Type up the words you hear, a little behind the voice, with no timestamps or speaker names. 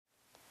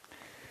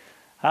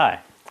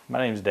Hi, my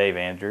name is Dave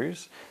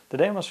Andrews.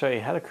 Today I'm going to show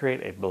you how to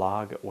create a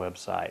blog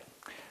website.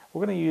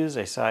 We're going to use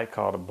a site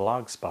called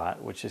Blogspot,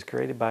 which is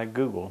created by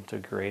Google to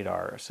create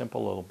our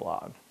simple little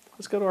blog.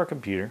 Let's go to our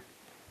computer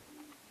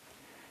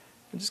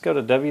and just go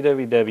to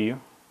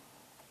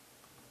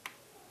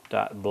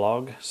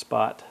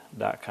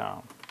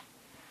www.blogspot.com.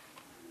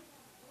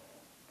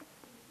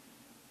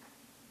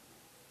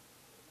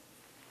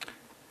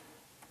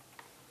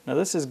 Now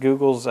this is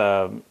Google's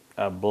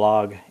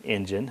blog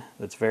engine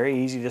that's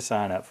very easy to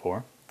sign up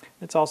for.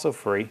 It's also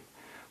free.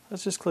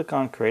 Let's just click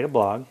on Create a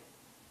Blog.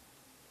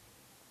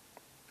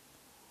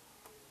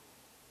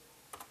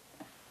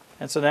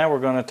 And so now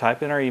we're going to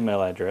type in our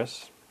email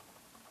address.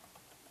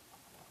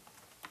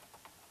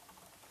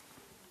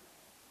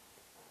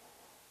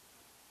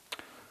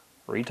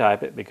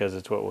 Retype it because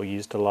it's what we'll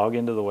use to log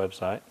into the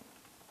website.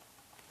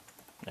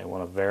 They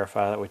want to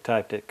verify that we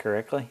typed it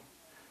correctly.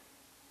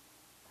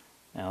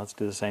 Now let's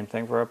do the same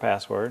thing for our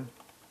password.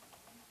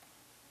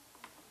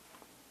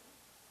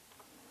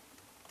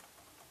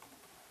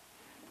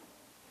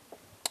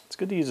 It's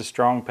good to use a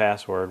strong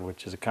password,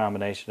 which is a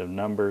combination of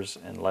numbers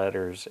and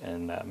letters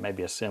and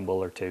maybe a symbol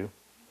or two.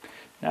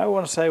 Now we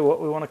want to say what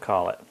we want to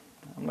call it.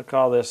 I'm going to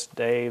call this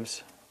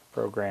Dave's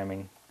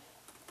Programming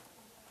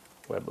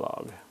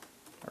Weblog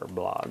or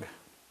blog.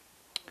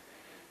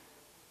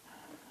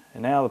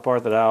 And now the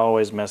part that I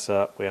always mess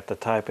up, we have to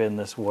type in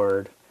this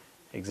word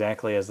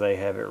exactly as they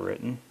have it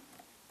written.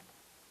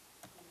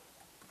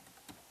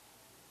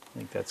 I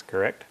think that's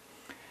correct.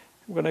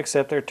 I'm going to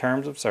accept their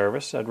terms of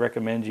service. I'd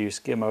recommend you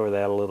skim over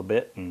that a little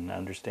bit and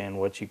understand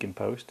what you can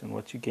post and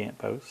what you can't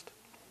post.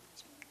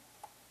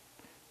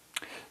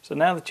 So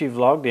now that you've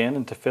logged in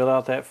and to fill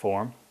out that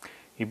form,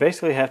 you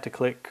basically have to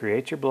click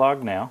Create Your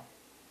Blog Now.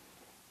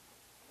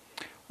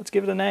 Let's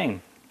give it a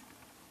name.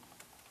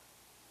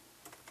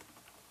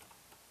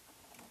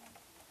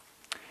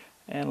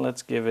 And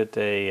let's give it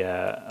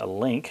a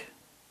link.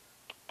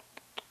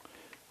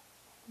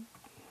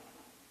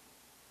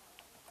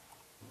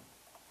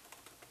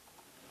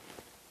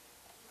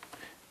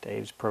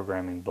 Dave's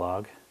Programming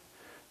Blog.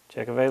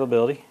 Check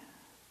availability.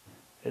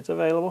 It's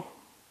available.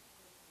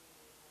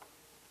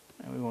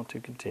 And we want to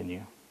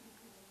continue.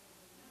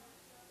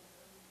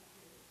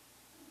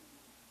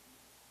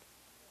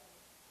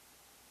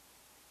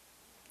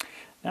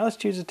 Now let's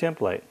choose a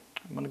template.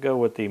 I'm going to go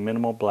with the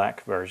minimal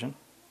black version.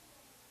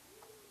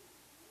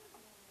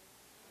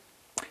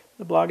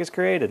 The blog is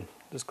created.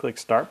 Just click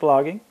Start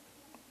Blogging.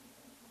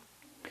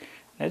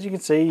 As you can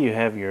see, you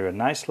have your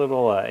nice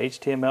little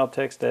HTML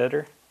text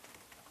editor.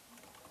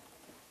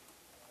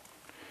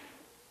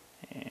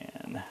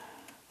 And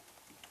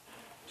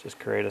just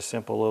create a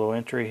simple little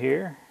entry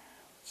here.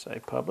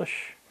 Say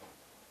Publish.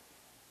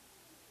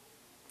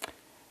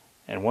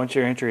 And once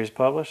your entry is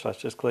published, let's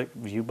just click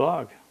View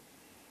Blog.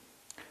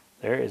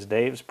 There is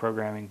Dave's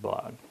Programming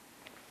Blog.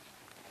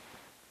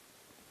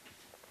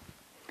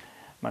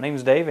 My name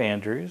is Dave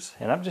Andrews,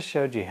 and I've just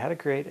showed you how to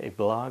create a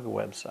blog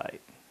website.